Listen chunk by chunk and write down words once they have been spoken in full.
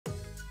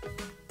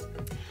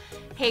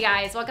Hey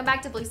guys, welcome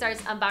back to BlueStar's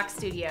Unbox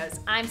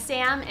Studios. I'm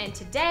Sam, and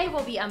today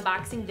we'll be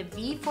unboxing the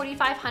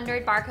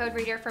V4500 barcode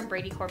reader from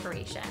Brady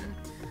Corporation.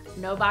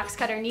 No box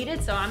cutter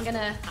needed, so I'm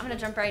gonna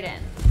jump right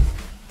in.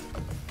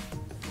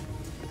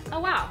 Oh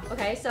wow,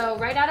 okay, so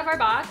right out of our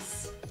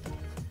box,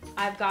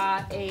 I've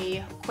got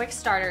a quick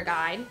starter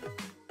guide,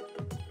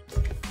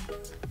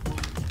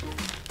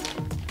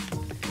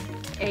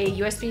 a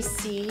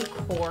USB-C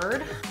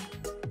cord,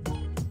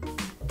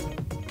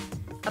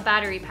 a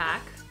battery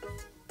pack,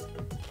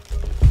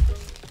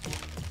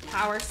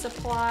 power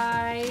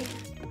supply,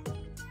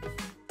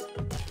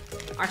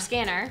 our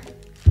scanner,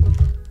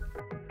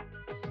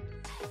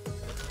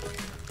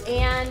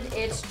 and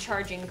its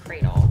charging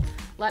cradle.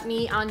 Let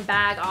me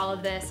unbag all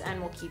of this and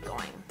we'll keep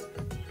going.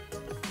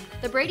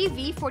 The Brady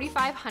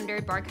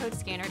V4500 barcode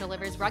scanner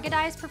delivers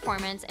ruggedized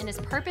performance and is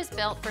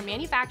purpose-built for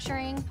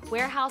manufacturing,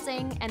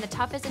 warehousing, and the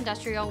toughest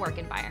industrial work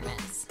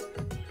environments.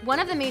 One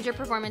of the major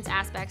performance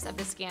aspects of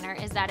the scanner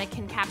is that it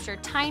can capture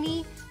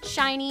tiny,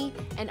 shiny,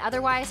 and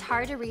otherwise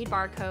hard-to-read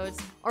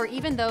barcodes, or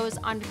even those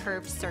on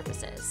curved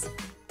surfaces.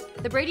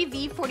 The Brady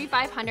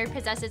V4500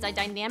 possesses a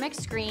dynamic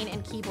screen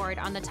and keyboard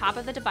on the top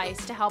of the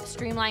device to help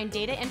streamline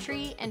data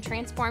entry and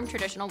transform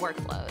traditional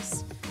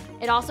workflows.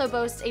 It also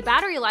boasts a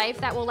battery life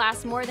that will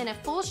last more than a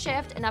full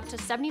shift and up to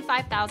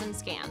 75,000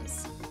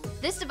 scans.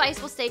 This device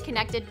will stay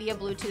connected via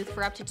Bluetooth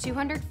for up to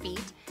 200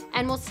 feet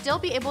and will still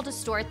be able to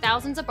store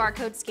thousands of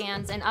barcode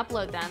scans and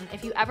upload them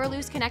if you ever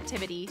lose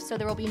connectivity, so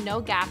there will be no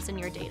gaps in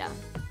your data.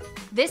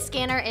 This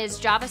scanner is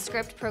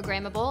JavaScript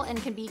programmable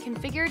and can be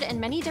configured in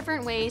many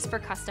different ways for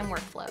custom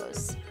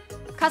workflows.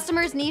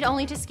 Customers need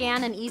only to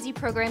scan an easy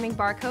programming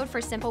barcode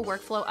for simple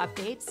workflow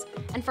updates,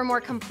 and for more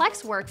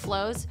complex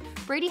workflows,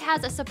 Brady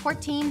has a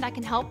support team that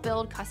can help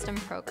build custom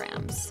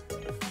programs.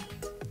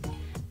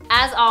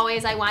 As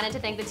always, I wanted to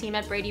thank the team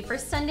at Brady for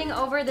sending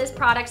over this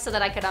product so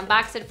that I could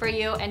unbox it for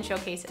you and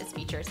showcase its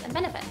features and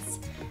benefits.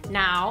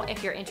 Now,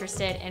 if you're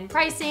interested in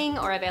pricing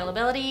or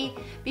availability,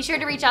 be sure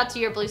to reach out to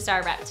your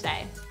BlueStar rep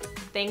today.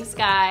 Thanks,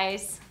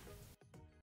 guys.